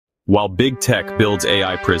While big tech builds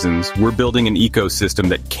AI prisons, we're building an ecosystem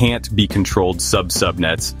that can't be controlled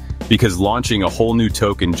sub-subnets, because launching a whole new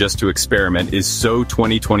token just to experiment is so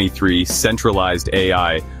 2023 centralized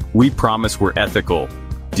AI. We promise we're ethical.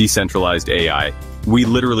 Decentralized AI. We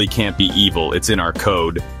literally can't be evil, it's in our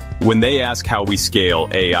code. When they ask how we scale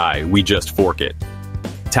AI, we just fork it.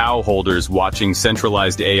 TAO holders watching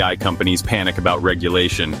centralized AI companies panic about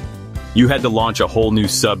regulation. You had to launch a whole new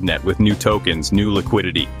subnet with new tokens, new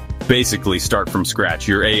liquidity. Basically, start from scratch.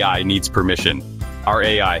 Your AI needs permission. Our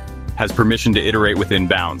AI has permission to iterate within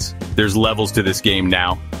bounds. There's levels to this game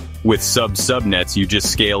now. With sub-subnets, you just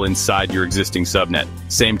scale inside your existing subnet.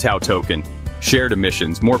 Same TAO token. Shared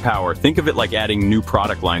emissions, more power. Think of it like adding new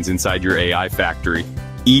product lines inside your AI factory.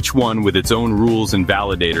 Each one with its own rules and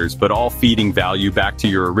validators, but all feeding value back to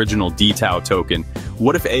your original d-TAO token.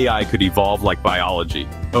 What if AI could evolve like biology?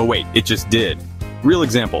 Oh wait, it just did. Real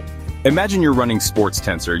example. Imagine you're running Sports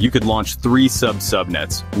Tensor. You could launch 3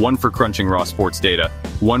 sub-subnets, one for crunching raw sports data,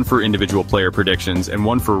 one for individual player predictions, and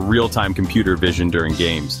one for real-time computer vision during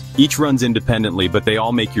games. Each runs independently, but they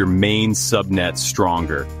all make your main subnet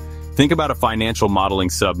stronger. Think about a financial modeling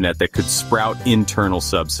subnet that could sprout internal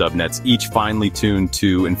sub-subnets, each finely tuned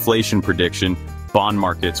to inflation prediction, bond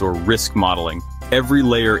markets, or risk modeling. Every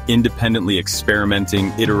layer independently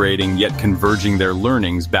experimenting, iterating, yet converging their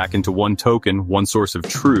learnings back into one token, one source of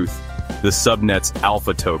truth, the subnet's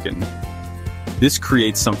alpha token. This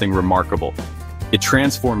creates something remarkable. It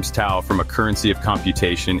transforms TAO from a currency of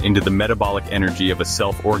computation into the metabolic energy of a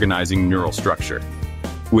self-organizing neural structure.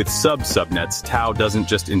 With sub-subnets, TAO doesn't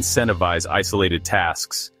just incentivize isolated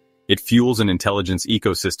tasks. It fuels an intelligence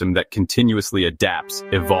ecosystem that continuously adapts,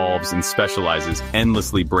 evolves, and specializes,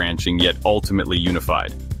 endlessly branching yet ultimately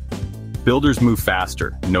unified. Builders move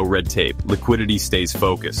faster, no red tape, liquidity stays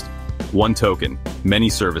focused. One token, many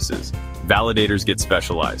services. Validators get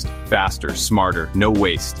specialized, faster, smarter, no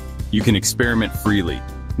waste. You can experiment freely,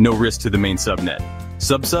 no risk to the main subnet.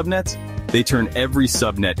 Sub-subnets? They turn every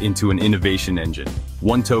subnet into an innovation engine.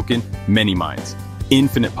 One token, many minds.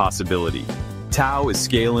 Infinite possibility. TAO is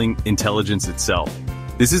scaling intelligence itself.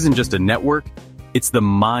 This isn't just a network, it's the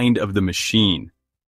mind of the machine.